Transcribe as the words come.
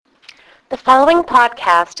The following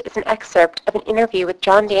podcast is an excerpt of an interview with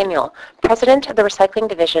John Daniel, President of the Recycling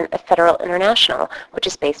Division of Federal International, which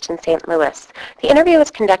is based in St. Louis. The interview was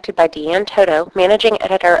conducted by Deanne Toto, Managing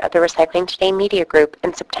Editor of the Recycling Today Media Group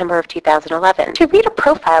in September of 2011. To read a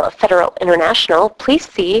profile of Federal International, please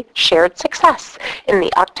see Shared Success in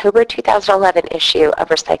the October 2011 issue of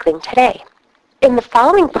Recycling Today. In the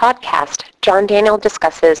following podcast, John Daniel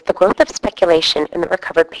discusses the growth of speculation in the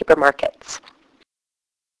recovered paper markets.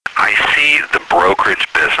 I see the brokerage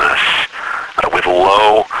business with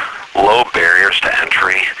low barriers to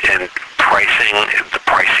entry and the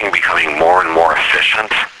pricing becoming more and more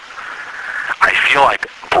efficient. I feel like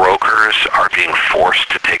brokers are being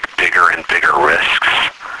forced to take bigger and bigger risks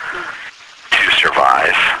to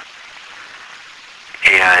survive.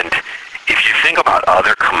 And if you think about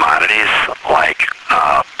other commodities like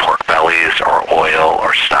pork bellies or oil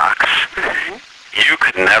or stocks, you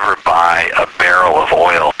could never buy a barrel of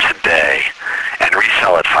oil today and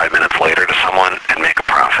resell it 5 minutes later to someone and make a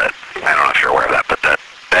profit. I don't know if you're aware of that, but that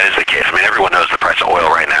is the case. I mean, everyone knows the price of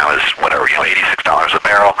oil right now is whatever, $86 a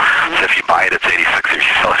barrel. So if you buy it, it's 86. If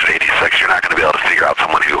you sell it at 86, you're not going to be able to figure out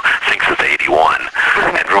someone who thinks it's 81.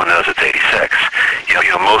 Everyone knows it's 86.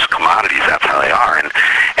 Most commodities, that's how they are.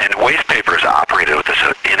 And waste paper has operated with this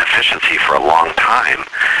inefficiency for a long time,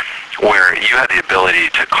 where you had the ability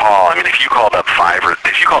to call. I mean, if you called up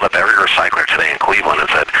every recycler today in Cleveland and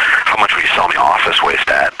said, how much will you sell me office waste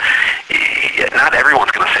at? Not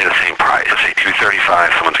everyone's going to say the same price. They'll say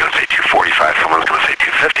 $235, someone's going to say $245, someone's going to say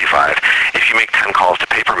 $255. If you make 10 calls to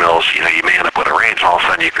paper mills, you may end up with a range, and all of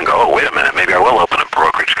a sudden you can go, oh, wait a minute, maybe I will open a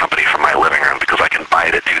brokerage company from my living room because I can buy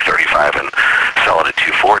it at $235 and sell it at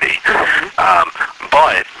 $240.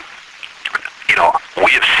 But we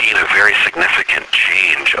have seen a very significant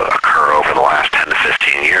change occur over the last 10 to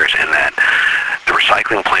 15 years in that the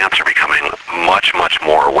recycling plants are becoming much, much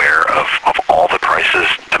more aware of all the prices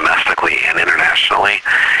domestically and internationally,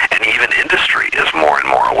 and even industry is more and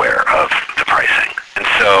more aware of the pricing. And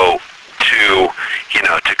so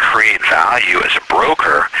to create value as a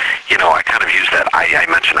broker, I kind of use that. I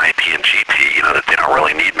mentioned IP and GP, that they don't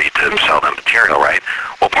really need me to sell them material, right?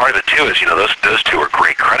 Well, part of it too is, those two are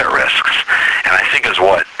great credit risks. And I think is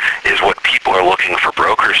what people are looking for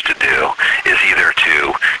brokers to do is either to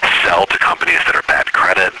sell to companies that are bad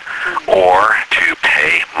credit, or to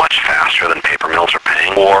pay much faster than paper mills are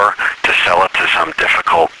paying, or to sell it to some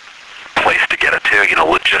difficult place to get it to.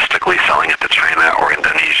 Logistically selling it to China or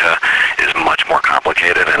Indonesia is much more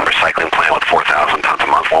complicated, and a recycling plant with 4,000 tons a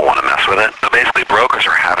month won't want to mess with it. So basically brokers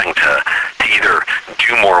are having to either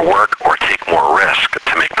do more work or take more risk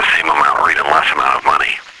to make the same amount or even less amount of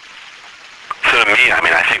money. So to me,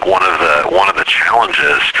 I think one of the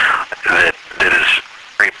challenges that is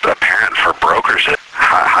very apparent for brokers is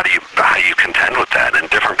how do you contend with that? And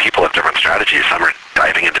different people have different strategies. Some are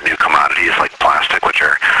diving into new commodities like plastic, which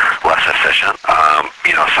are less efficient.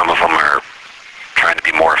 Some of them are trying to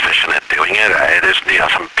be more efficient at doing it.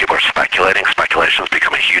 Some people are speculating. Speculation has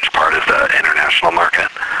become a huge part of the international market.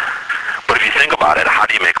 But if you think about it, how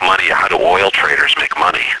do you make money? How do oil traders make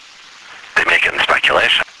money? They make it in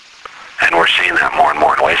speculation. And we're seeing that more and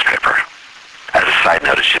more in waste paper. As a side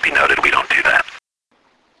note, it should be noted, we don't do that.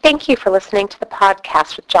 Thank you for listening to the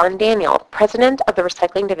podcast with John Daniel, President of the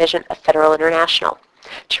Recycling Division of Federal International.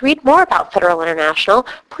 To read more about Federal International,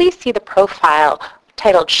 please see the profile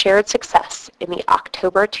titled Shared Success in the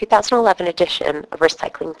October 2011 edition of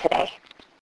Recycling Today.